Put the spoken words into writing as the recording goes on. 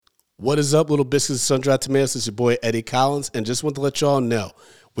What is up, little biscuits and sun-dried tomatoes? It's your boy Eddie Collins, and just want to let y'all know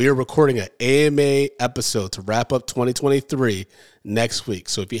we are recording an AMA episode to wrap up 2023 next week.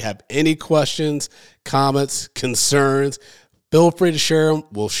 So if you have any questions, comments, concerns, feel free to share them.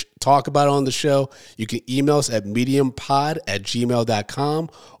 We'll talk about it on the show. You can email us at mediumpod@gmail.com,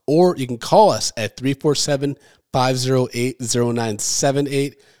 or you can call us at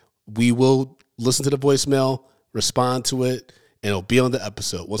 347-508-0978. We will listen to the voicemail, respond to it, and it'll be on the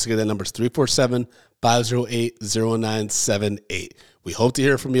episode. Once again, that number is 347-508-0978. We hope to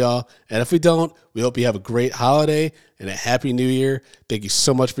hear from y'all. And if we don't, we hope you have a great holiday and a happy new year. Thank you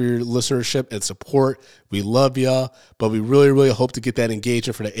so much for your listenership and support. We love y'all, but we really, really hope to get that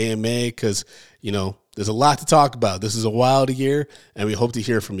engagement for the AMA because, you know, there's a lot to talk about. This is a wild year, and we hope to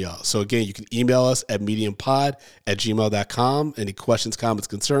hear from y'all. So, again, you can email us at mediumpod@gmail.com, any questions, comments,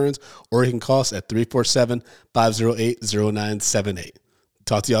 concerns, or you can call us at 347-508-0978.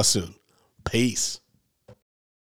 Talk to y'all soon. Peace.